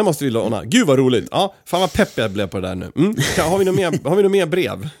skitkul. Den måste vi låna. Gud vad roligt. Ja, fan vad pepp jag blev på det där nu. Har vi något mer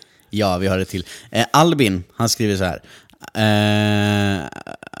brev? Ja, vi har det till. Albin, han skriver så här.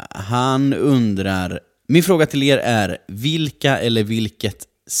 Han undrar, min fråga till er är, vilka eller vilket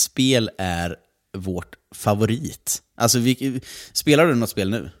spel är vårt favorit? Alltså, spelar du något spel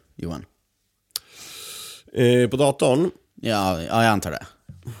nu, Johan? På datorn? Ja, jag antar det.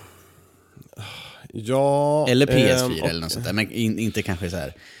 Ja, eller PS4 eller något sånt där. Men inte kanske så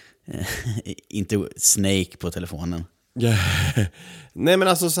här. Inte Snake på telefonen. Nej, men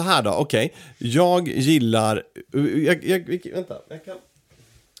alltså så här då, okej. Jag gillar vänta, jag kan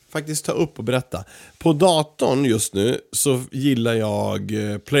faktiskt ta upp och berätta. På datorn just nu så gillar jag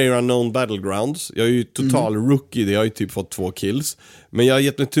PlayerUnknown's Battlegrounds. Jag är ju total rookie, jag har ju typ fått 2 kills. Men jag har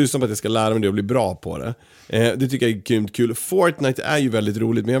gett mig tusen på att jag ska lära mig det och bli bra på det. Det tycker jag är grymt kul. Fortnite är ju väldigt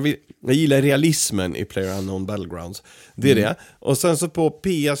roligt, men jag gillar realismen i PlayerUnknown's Battlegrounds. Det är det. Och sen så på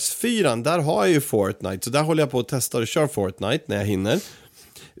PS4, där har jag ju Fortnite. Så där håller jag på att testa och köra Fortnite när jag hinner.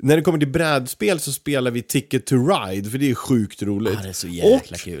 När det kommer till brädspel så spelar vi Ticket to Ride, för det är sjukt roligt. Det är så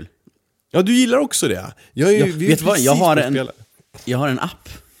jäkla kul. Ja, du gillar också det. Vet du vad? Jag har en app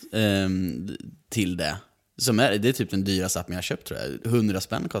till det. Det är typ den dyraste appen jag har köpt, tror jag. 100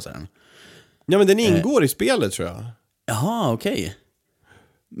 spänn kostar den. Ja, men den ingår i spelet, tror jag. Jaha, okej.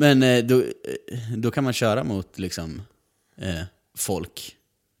 Men då kan man köra mot liksom folk.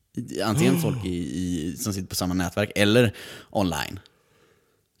 Antingen folk som sitter på samma nätverk eller online.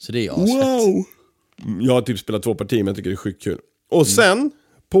 Så det är ju asfett. Wow! Jag har typ spelat 2 partier, men jag tycker det är sjukt kul. Och sen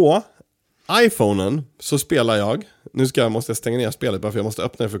på iPhonen så spelar jag. Nu måste jag stänga ner spelet bara för jag måste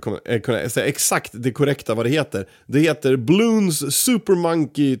öppna det för att kunna säga exakt det korrekta vad det heter. Det heter Bloons Super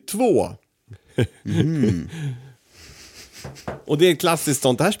Monkey 2. Och det är ett klassiskt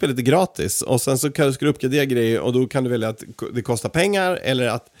sånt. Det här spelet är gratis. Och sen så kan du skruva uppgradera grejer. Och då kan du välja att det kostar pengar. Eller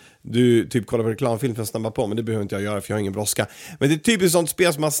att du typ kollar på reklamfilm för att snabba på. Men det behöver inte jag göra för jag har ingen brådska. Men det är typiskt sånt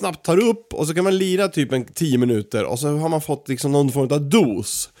spel som man snabbt tar upp. Och så kan man lira typ 10 minuter. Och så har man fått liksom någon form av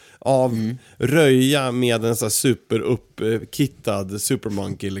dos av röja med en sån här super uppkittad Super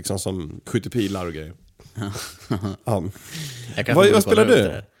Monkey liksom, som skjuter pilar och grejer. Vad spelar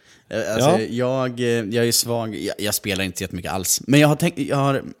du? Alltså, jag är svag. Jag spelar inte jättemycket alls. Men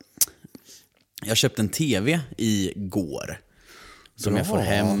jag köpte en tv igår som jag får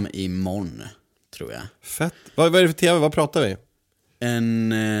hem imorgon, tror jag. Fett. Vad är det för tv? Vad pratar vi?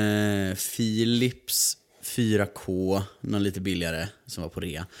 En Philips 4K, någon lite billigare som var på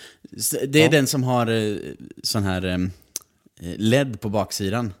rea. Det är den som har sån här LED på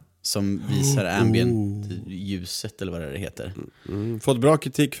baksidan som visar ambient-ljuset eller vad det heter. Fått bra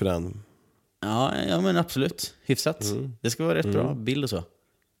kritik för den. Ja men absolut. Hyfsat. Det ska vara rätt bra bild och så.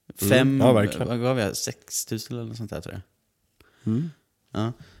 Vad gav jag? 6 000 eller något sånt där, tror jag.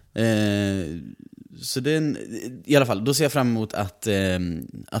 Ja. Så den, i alla fall, då ser jag fram emot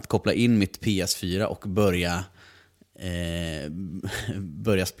att koppla in mitt PS4 och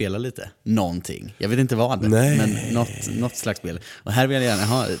börja spela lite. Någonting. Jag vet inte vad, men något slags spel. Och här vill jag gärna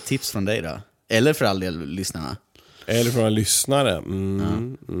ha tips från dig då. Eller för all del lyssnarna. Eller från lyssnare.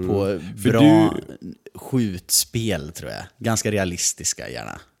 På bra skjutspel, tror jag. Ganska realistiska,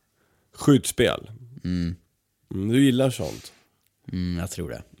 gärna. Skjutspel? Du gillar sånt? Jag tror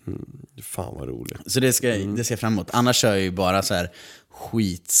det. Fan vad roligt. Så det ska jag fram emot. Annars kör jag ju bara så här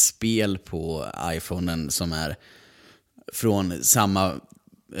skitspel på iPhonen som är från samma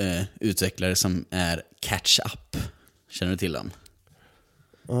utvecklare som är Catch Up. Känner du till dem?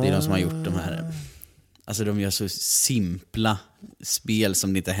 Det är de som har gjort de här. Alltså de gör så simpla spel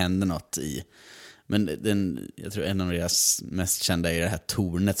som det inte händer något i. Men jag tror en av deras mest kända är det här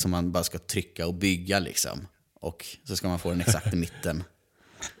tornet som man bara ska trycka och bygga liksom. Och så ska man få den exakt i mitten.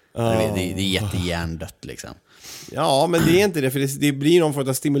 Det är jättehjärndött liksom. Ja, men det är inte det, för det blir någon form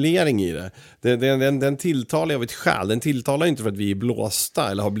av stimulering i det. Den tilltalar av ett skäl. Den tilltalar inte för att vi är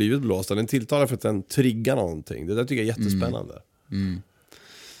blåsta eller har blivit blåsta. Den tilltalar för att den triggar någonting. Det där tycker jag är jättespännande.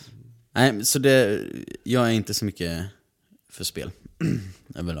 Nej, så jag är inte så mycket för spel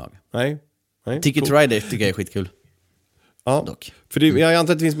överlag. Nej. Ticket to Ride tycker jag är skitkul. Ja, dock. För jag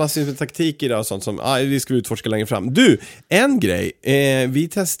antar att det finns massor med taktik i det och sånt som vi ska utforska längre fram. Du, en grej. Vi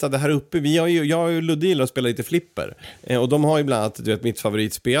testade här uppe. Jag och Ludde gillar att spela lite flipper. Och de har ju bland annat mitt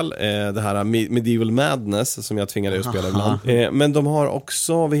favoritspel. Det här Medieval Madness som jag tvingade att spela ibland. Men de har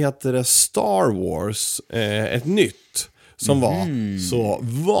också, Star Wars. Ett nytt. Som var så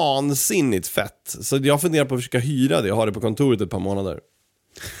vansinnigt fett. Så jag funderar på att försöka hyra det och ha det på kontoret ett par månader.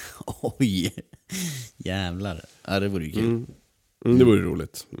 Oj, jävlar. Ja, det vore ju kul. Det vore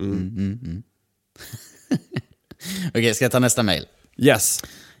roligt. Okej, ska jag ta nästa mejl? Yes.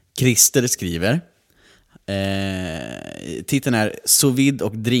 Christer skriver. Titeln är sous vide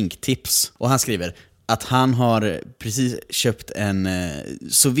och drinktips. Och han skriver att han har precis köpt en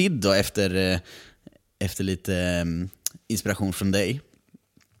sous vide då efter lite inspiration från dig.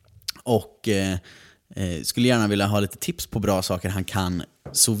 Och skulle gärna vilja ha lite tips på bra saker han kan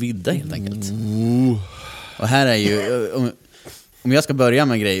sous vide helt enkelt. Och här är ju om jag ska börja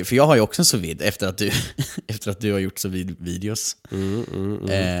med en grej, för jag har ju också en sous vide efter att du har gjort sous vide videos.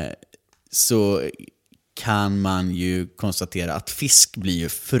 Så kan man ju konstatera att fisk blir ju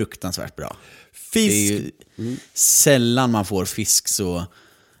fruktansvärt bra. Fisk. Det är ju sällan man får fisk så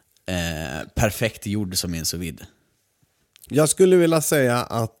perfekt gjord som i en sous vide. Jag skulle vilja säga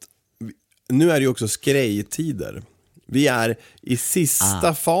att nu är det ju också skrejtider. Vi är i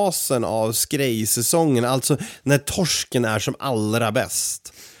sista fasen av skrejsäsongen, alltså när torsken är som allra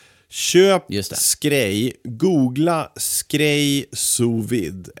bäst. Köp skrej, googla skrej sous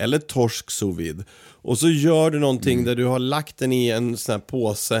vide eller torsk sous vide. Och så gör du någonting där du har lagt den i en sån här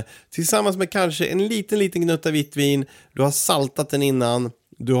påse tillsammans med kanske en liten gnutta vitt vin. Du har saltat den innan.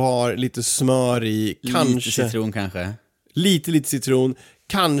 Du har lite smör i, kanske lite citron kanske. Lite citron.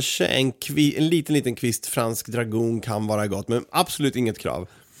 Kanske en liten kvist fransk dragon kan vara gott, men absolut inget krav.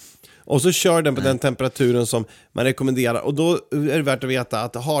 Och så kör den på den temperaturen som man rekommenderar. Och då är det värt att veta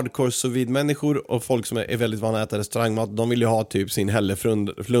att hardcore sous vide-människor och folk som är väldigt vana att äta restaurangmat, de vill ju ha typ sin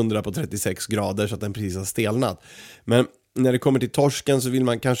hälleflundra på 36 grader så att den precis har stelnat. Men när det kommer till torsken så vill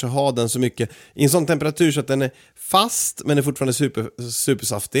man kanske ha den så mycket i en sån temperatur så att den är fast men är fortfarande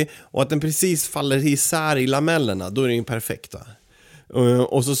supersaftig och att den precis faller isär i lamellerna, då är den perfekta.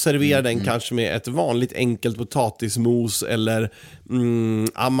 Och så serverar den kanske med ett vanligt enkelt potatismos eller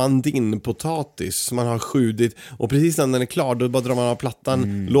amandinpotatis som man har skjudit. Och precis när den är klar, då bara drar man av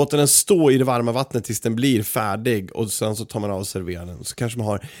plattan, låter den stå i det varma vattnet tills den blir färdig. Och sen så tar man av och serverar den. Så kanske man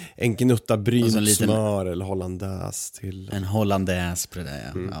har en gnutta brynt smör eller hollandaise till. En hollandaise på det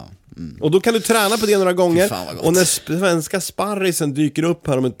där, ja. Och då kan du träna på det några gånger. Och när svenska sparrisen dyker upp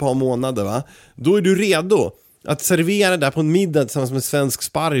här om ett par månader, va? Då är du redo att servera där på en middag tillsammans med svensk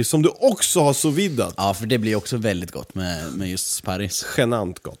sparris som du också har så viddat. Ja, för det blir också väldigt gott med just sparris.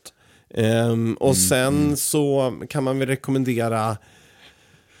 Genant gott. Och sen så kan man väl rekommendera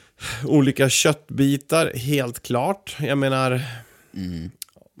olika köttbitar, helt klart. Jag menar...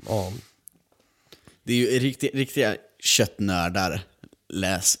 Ja. Det är ju riktiga köttnördar.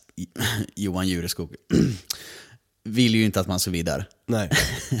 Läs Johan Jureskog. Vill ju inte att man så vidare. Nej.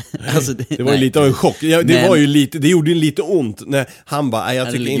 Alltså, det var ju lite av en chock. Det gjorde ju lite ont när han bara,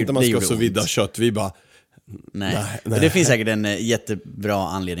 jag tycker inte man ska så vidare kött. Vi bara, nej. Det finns säkert en jättebra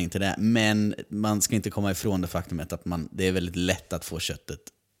anledning till det. Men man ska inte komma ifrån det faktumet att det är väldigt lätt att få köttet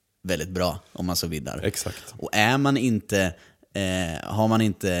väldigt bra om man så vidare. Exakt. Och är man inte, har man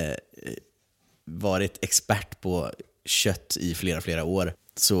inte varit expert på kött i flera år,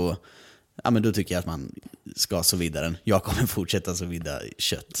 så ja, men då tycker jag att man ska så vidare. Jag kommer fortsätta så vidare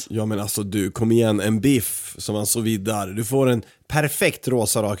kött. Ja, men alltså du, kom igen, en biff som man så vidare. Du får en perfekt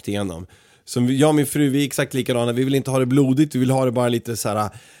rosa rakt igenom. Som jag och min fru, vi är exakt likadana. Vi vill inte ha det blodigt, vi vill ha det bara lite så här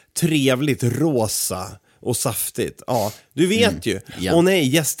trevligt rosa och saftigt. Ja, du vet ju. Ja. Och nej,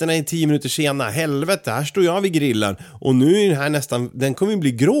 gästerna är 10 minuter sena. Helvete, här står jag vid grillen. Och nu är den här nästan, den kommer ju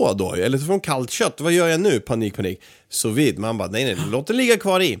bli grå då. Eller så får de kallt kött. Vad gör jag nu? Panik. Så vid. Man bara, nej, låt den ligga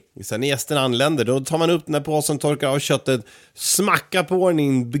kvar i. Sen när gästerna anländer, då tar man upp den här påsen, torkar av köttet, smackar på den i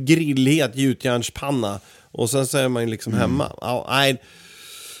en grillhet gjutjärnspanna. Och sen så är man liksom hemma. Ja, nej.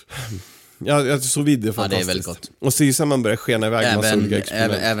 Jag så vid det fantastiskt. Ja, det är väldigt gott. Och så man börjar skena iväg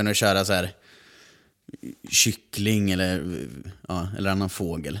även att köra så här kyckling eller annan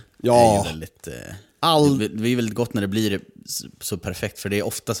fågel. Ja. Det är ju väldigt det är väldigt gott när det blir så perfekt, för det är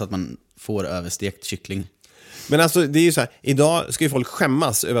ofta så att man får överstekt kyckling. Men alltså det är ju så här, idag ska ju folk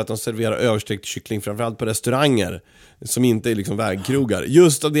skämmas över att de serverar överstekt kyckling, framförallt på restauranger som inte är liksom vägkrogar.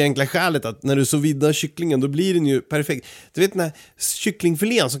 Just av det enkla skälet att när du så vidar kycklingen, då blir den ju perfekt. Du vet den här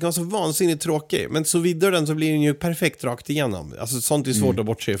kycklingfilén som kan vara så vansinnigt tråkig, men så vidar den så blir den ju perfekt rakt igenom. Alltså sånt är svårt att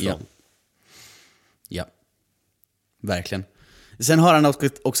bortse ifrån. Ja, verkligen. Sen har han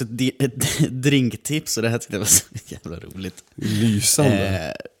också ett drinktips, och det här tyckte jag var så jävla roligt.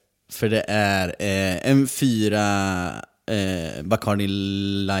 Lysande. För det är en 4 Bacardi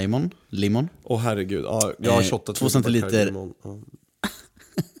Limon. Herregud, ja, jag har shottat 2 centiliter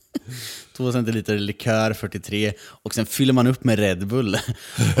 2 centiliter likör 43. Och sen fyller man upp med Red Bull.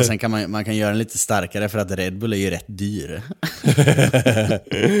 Och sen kan man kan göra den lite starkare, för att Red Bull är ju rätt dyr.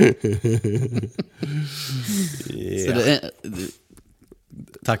 Så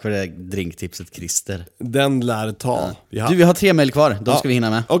tack för det drinktipset, Christer. Den lär ta. Ja. Du, vi har 3 mejl kvar. De ska vi hinna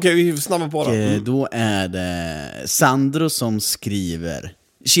med. Okej, vi snabbar på då. Då är det Sandro som skriver: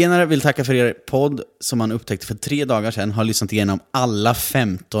 Tjenare, vill tacka för er podd som man upptäckte för 3 dagar sedan. Har lyssnat igenom alla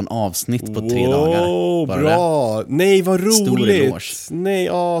 15 avsnitt på 3 dagar. Bara bra. Det? Nej, vad roligt. Stor eloge. Nej,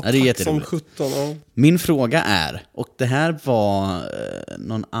 tack som 17. Ja. Min fråga är, och det här var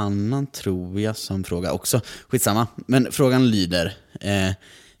någon annan tror jag som fråga också. Skitsamma. Men frågan lyder: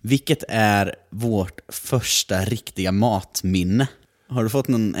 vilket är vårt första riktiga matminne? Har du fått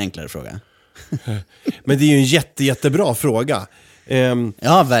någon enklare fråga? Men det är ju en jättebra fråga.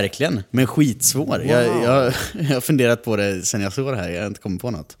 Ja, verkligen. Men skitsvår. Wow. Jag har funderat på det sen jag såg det här. Jag har inte kommit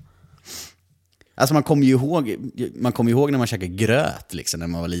på något. Alltså man kommer ju ihåg när man käkade gröt liksom, när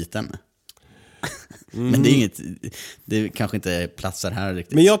man var liten. Men det är inget, det kanske inte platsar här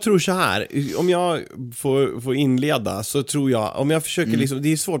riktigt. Men jag tror så här, om jag får inleda, så tror jag, om jag försöker liksom, det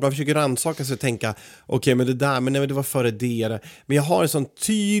är svårt, man försöker rannsaka sig och tänka, okej, men det där, men nej, det var före det. Men jag har en sån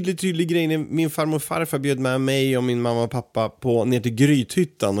tydlig grej när min farmor och farfar bjöd med mig och min mamma och pappa ner till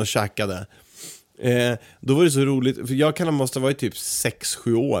Grythyttan och käkade. Då var det så roligt, för jag måste ha varit typ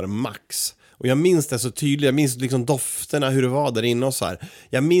 6-7 år max. Och jag minns det så tydligt. Jag minns liksom dofterna, hur det var där inne och så här.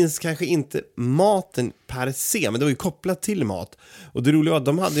 Jag minns kanske inte maten per se, men det var ju kopplat till mat. Och det roliga var att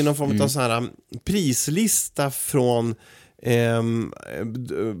de hade någon form av så här prislista från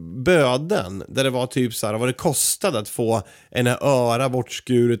Böden, där det var typ så här vad det kostade att få en öra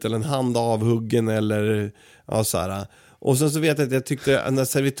bortskuret eller en hand avhuggen eller ja, så här. Och sen så vet jag att jag tyckte den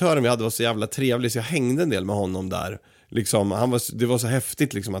servitören vi hade var så jävla trevlig, så jag hängde en del med honom där. Liksom, det var så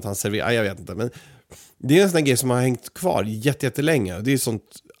häftigt liksom att han serverade, jag vet inte, men det är en sån där grej som har hängt kvar jättelänge. Det är sånt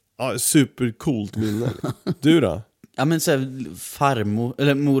supercoolt minne. Du då? Ja, men så här, farmor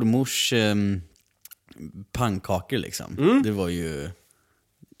eller mormors pannkakor liksom. Det var ju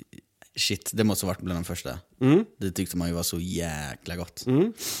shit, det måste ha varit bland de första. Det tyckte man ju var så jäkla gott.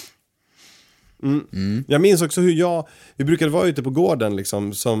 Jag minns också hur vi brukade vara ute på gården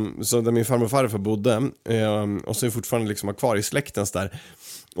liksom, som där min farmor och farfar bodde, och så är vi fortfarande liksom kvar i släktens där.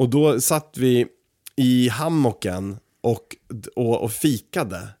 Och då satt vi i hammocken och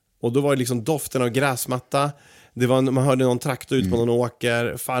fikade. Och då var det liksom doften av gräsmatta. Man hörde någon traktor ut på någon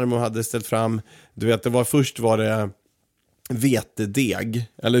åker. Farmor hade ställt fram, du vet, först var det vetedeg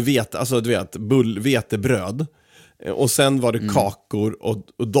eller vetebröd. Och sen var det kakor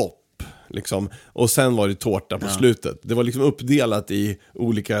och dopp liksom. Och sen var det tårta på slutet. Det var liksom uppdelat i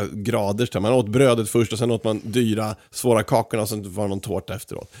olika grader så man åt brödet först och sen åt man dyra svåra kakorna och sen var det någon tårta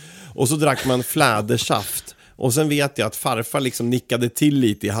efteråt. Och så drack man flädersaft. Och sen vet jag att farfar liksom nickade till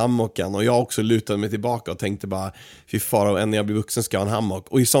lite i hammocken, och jag också lutade mig tillbaka och tänkte bara, fy fara, och än när jag blir vuxen ska jag ha en hammock.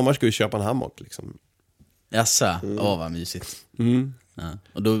 Och i sommar ska vi köpa en hammock liksom. Jaså, vad mysigt. Ja.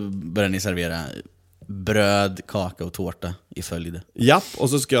 Och då börjar ni servera bröd, kaka och tårta i följd. Japp, och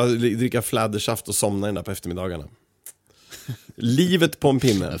så ska jag dricka flädersaft och somna in där på eftermiddagarna. Livet på en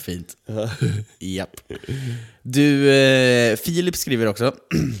pinne. Ja, fint. Japp. Du, Filip skriver också.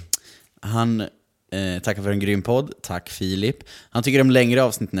 Han tackar för en grym podd. Tack Filip. Han tycker de längre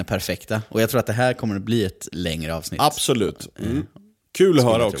avsnitten är perfekta. Och jag tror att det här kommer att bli ett längre avsnitt. Absolut. Kul att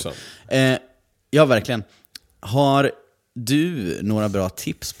höra också. Ja, verkligen. Har du några bra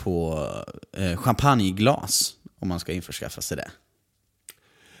tips på champagneglas om man ska införskaffa sig det?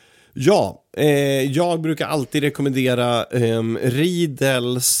 Ja, jag brukar alltid rekommendera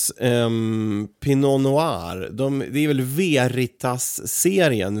Riedels Pinot Noir. Det är väl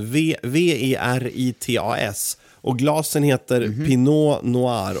Veritas-serien, Veritas. Och glasen heter Pinot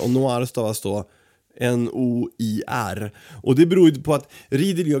Noir, och Noir stavas då Noir. Och det beror ju på att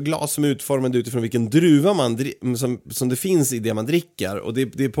Riedel gör glas som är utformade utifrån vilken druva som det finns i det man dricker. Och det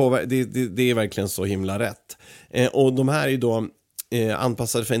är verkligen så himla rätt. Och de här är då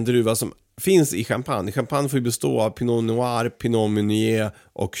anpassade för en druva som finns i champagne. Champagne får ju bestå av Pinot Noir, Pinot Meunier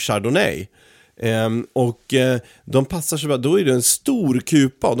och Chardonnay. De passar så bra. Då är det en stor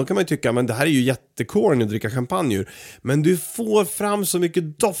kupa, och då kan man ju tycka, men det här är ju jättekorn att dricka champagne ur. Men du får fram så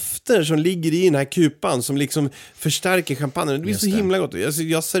mycket dofter som ligger i den här kupan som liksom förstärker champagne. Det blir så himla gott.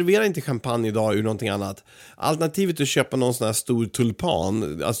 Jag serverar inte champagne idag ur någonting annat. Alternativet är att köpa någon sån här stor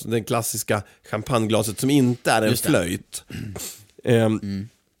tulpan, alltså den klassiska champagneglaset som inte är en flöjt.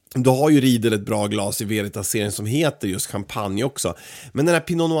 Då har ju Riedel ett bra glas i Veritas-serien som heter just champagne också. Men den här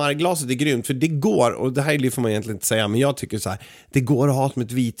Pinot Noir-glaset är grymt, för det går, och det här får man egentligen inte säga, men jag tycker så här, det går att ha som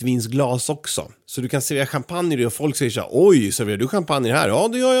ett vitvinsglas också. Så du kan servera champagne i det, och folk säger så här, oj, serverar du champagne här? Ja,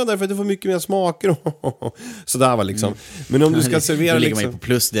 det gör jag, därför att det får mycket mer smaker. Så där var liksom. Men om du ska servera ligger liksom... man ju på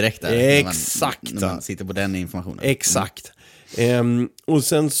plus direkt där. Exakt. När man sitter på den informationen. Exakt. Och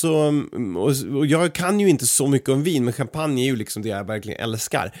sen så och jag kan ju inte så mycket om vin, men champagne är ju liksom det jag verkligen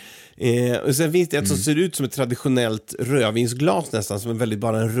älskar. Och sen finns det ett som ser ut som ett traditionellt rödvinsglas nästan, som är väldigt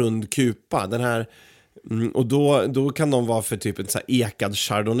bara en rund kupa. Den här, och då kan de vara för typ en så här ekad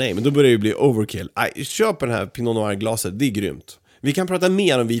Chardonnay, men då börjar det ju bli overkill. Köp den här Pinot Noir-glaset, det är grymt. Vi kan prata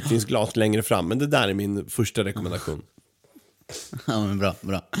mer om vitvinsglas längre fram, men det där är min första rekommendation. Ja, men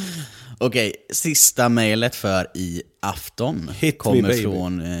bra. Okej, sista mejlet för i afton kommer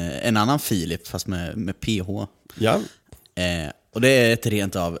från en annan Filip, fast med PH. Ja. Och det är ett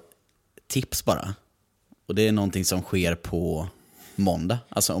rent av tips bara. Och det är någonting som sker på måndag,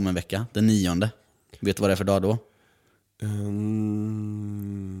 alltså om en vecka, den 9:e. Vet du vad det är för dag då?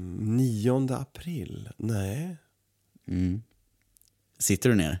 9 april? Nej. Sitter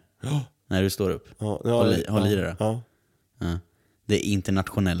du ner? Ja. När du står upp? Ja, Håll i det då. Ja. Ja. Det är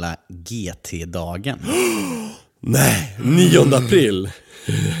internationella GT-dagen. Nej, 9 april.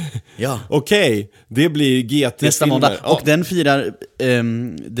 Ja. Okej, det blir GT nästa måndag. Ja. Och den firar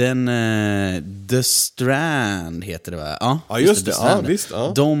The Strand heter det, va? Ja, just det. Ja, visst.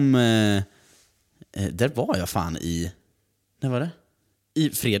 Ja. Där var jag fan när var det? I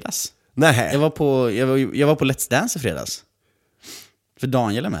fredags. Nej. Jag var på Let's Dance i fredags. För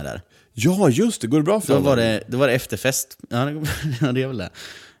Daniel är med där. Ja, just det. Går det bra för honom? Då var det efterfest. Ja, det är väl det.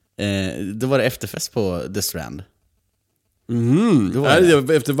 Då var det efterfest på The Strand. Är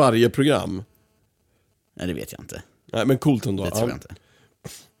det efter varje program? Nej, det vet jag inte. Nej, men coolt ändå. Det tror jag inte.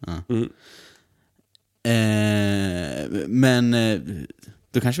 Ja. Men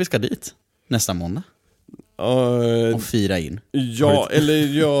då kanske vi ska dit nästa måndag. Och fira in. Ja, eller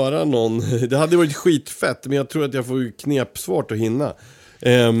göra någon. Det hade varit skitfett, men jag tror att jag får knepsvårt att hinna.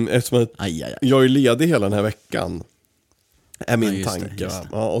 Eftersom att jag är ledig hela den här veckan. Är min tanke. Det.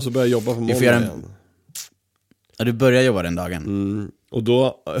 Ja, och så börjar jag jobba på måndag igen. Ja, du börjar jobba den dagen.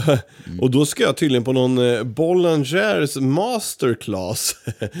 Och då ska jag tydligen på någon Bollangers masterclass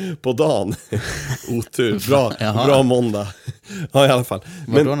på dagen. Otur. Bra måndag. Ja, i alla fall.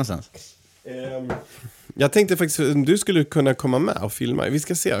 Var då någonstans? Jag tänkte faktiskt att du skulle kunna komma med och filma. Vi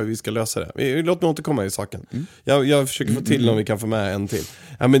ska se hur vi ska lösa det. Låt mig återkomma i saken. Jag försöker få till om vi kan få med en till.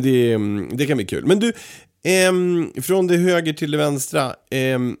 Ja, men det kan bli kul. Men du, från det höger till det vänstra...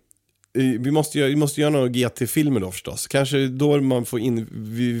 Vi måste göra några GT-filmer då förstås. Kanske då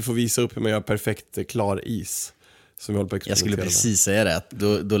vi får visa upp hur man gör perfekt klar is. Som vi håller på att jag skulle precis säga det. Att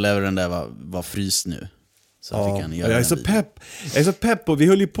då lär den där vara fryst nu. Så att vi kan göra jag är så pepp och vi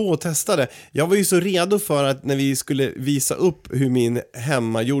höll ju på att testa det. Jag var ju så redo för att när vi skulle visa upp hur min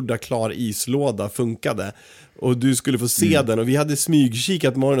hemmagjorda klar islåda funkade. Och du skulle få se den. Och vi hade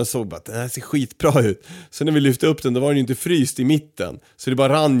smygkikat morgonen och såg att den här ser skitbra ut. Så när vi lyfte upp den, då var den ju inte fryst i mitten. Så det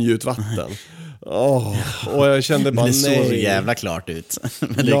bara rann ju ut vatten. Och jag kände bara det såg så jävla klart ut.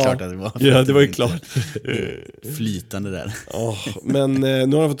 Men det är klart att det var. Ja, det var ju klart. Flytande där. Men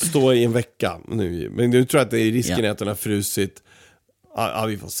nu har jag fått stå i en vecka nu. Men nu tror jag att det är risken att den har frusit. Ja,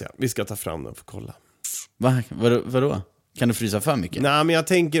 vi får se. Vi ska ta fram den för att kolla. Vadå? Kan du frysa för mycket? Nej, men jag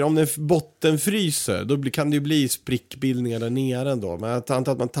tänker om den botten fryser, då kan det ju bli sprickbildningar där nere ändå. Men jag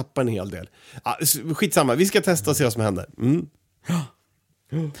antar att man tappar en hel del. Skitsamma, vi ska testa och se vad som händer.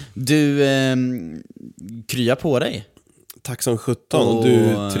 Du, krya på dig. Tack som 17, och du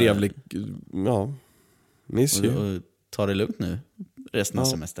är trevlig. Ja, miss you. Och ta det lugnt nu, resten av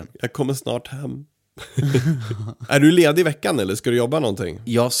semestern. Jag kommer snart hem. Är du ledig i veckan eller ska du jobba någonting?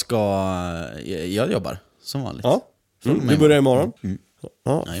 Jag jobbar som vanligt. Ja. Du börjar imorgon.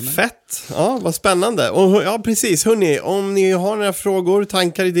 Ja, fett. Ja, vad spännande. Och ja, precis. Hörrni, om ni har några frågor,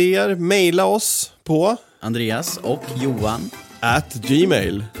 tankar, idéer, mejla oss på Andreas och Johan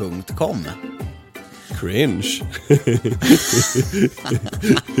 @gmail.com. Cringe.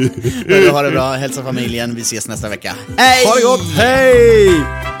 Ha det bra, hälsa familjen. Vi ses nästa vecka. Hej! Ha det gott, hej!